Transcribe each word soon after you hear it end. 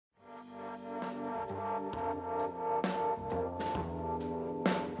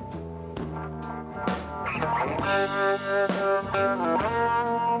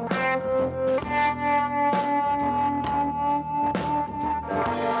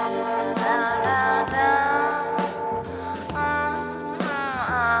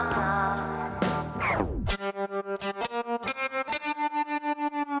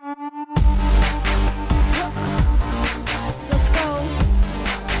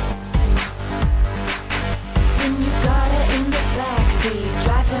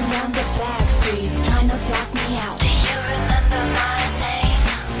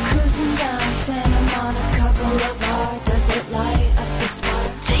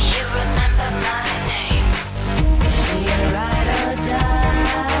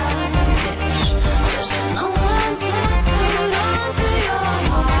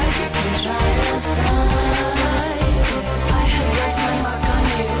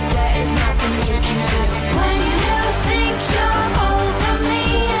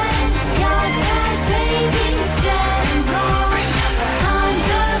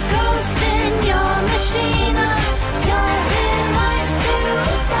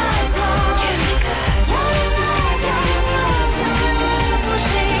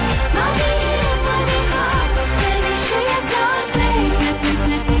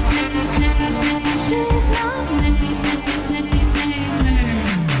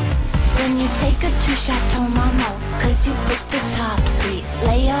Chateau Marmont, cause you booked the top suite.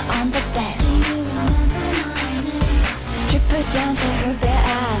 Lay her on the bed. Do you remember my name? Strip her down to her bare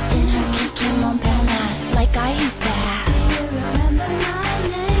ass in her Kiki Montparnasse, like I used to have. Do you remember my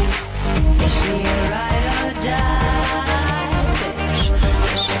name? Is she a ride or die bitch?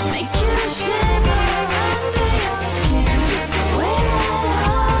 Does she make you shiver under your skin? Just the way that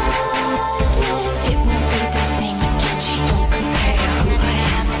I did. It won't be the same again. She don't compare to who I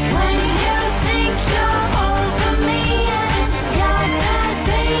am. When you think you're over me and your bad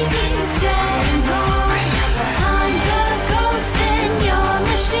baby's dead and gone, I'm the ghost in your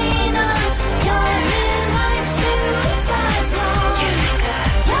machine. I'm your midlife suicide blonde. You think you're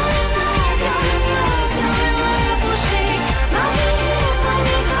in love, you're in love, you're in love. Well, she might be hit, might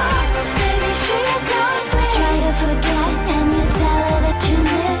be hot, but baby, she's not me. Try to forget and you tell her that you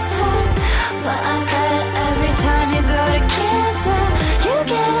miss her, but I bet every time you go to kiss her, you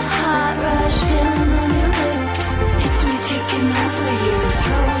get a hot rush feeling on your lips. It's me taking over you,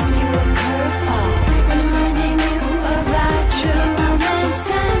 throwing you a curveball, reminding you of our true romance.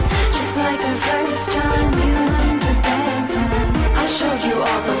 And just like the first time you learned to dance, and I showed you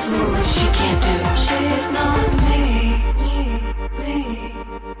all those moves she can't do.